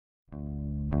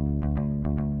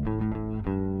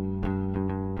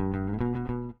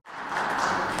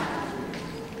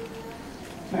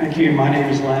Thank you. My name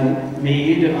is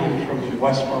Mead. I'm from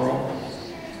Westboro.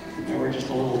 We're just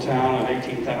a little town of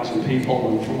 18,000 people,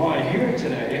 and from what I hear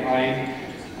today,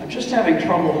 I'm just having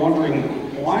trouble wondering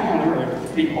why on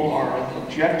earth people are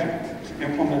objecting to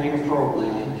implementing a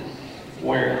program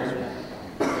where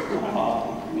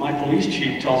my police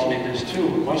chief tells me this too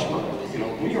in Westboro. You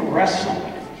know, we arrest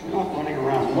somebody. We're not running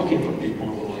around looking for people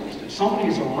who are arrested. If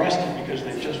somebody's arrested because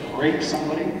they've just raped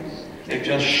somebody, they've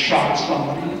just shot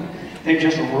somebody, they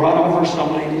just run over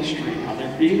somebody in the street. Now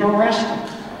they're being arrested.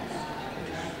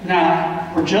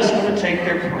 Now, we're just going to take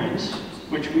their prints,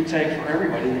 which we take for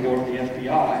everybody to go to the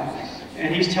FBI.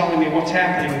 And he's telling me what's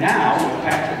happening now with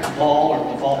Patrick Duvall,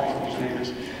 or Duvall, whatever his name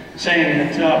is,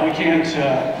 saying that we can't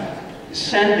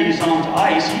send these on to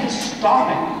ICE. He is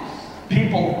stopping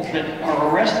people that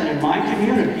are arrested in my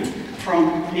community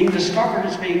from being discovered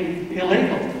as being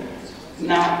illegal.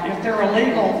 Now, if they're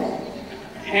illegal,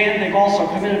 and they've also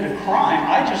committed a crime,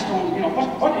 I just don't, you know,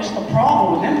 what is the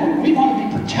problem with them? We want to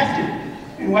be protected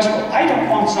in Westboro. I don't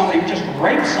want somebody who just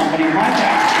raped somebody in my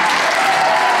town.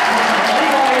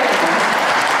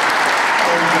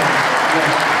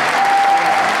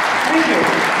 Thank you.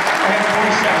 I have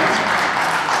 40 seconds.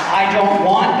 I don't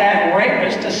want that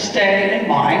rapist to stay in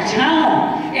my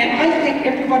town. And I think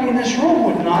everybody in this room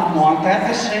would not want that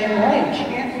the same way.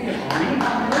 Can't we agree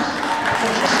on this?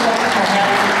 It's just like we're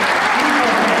having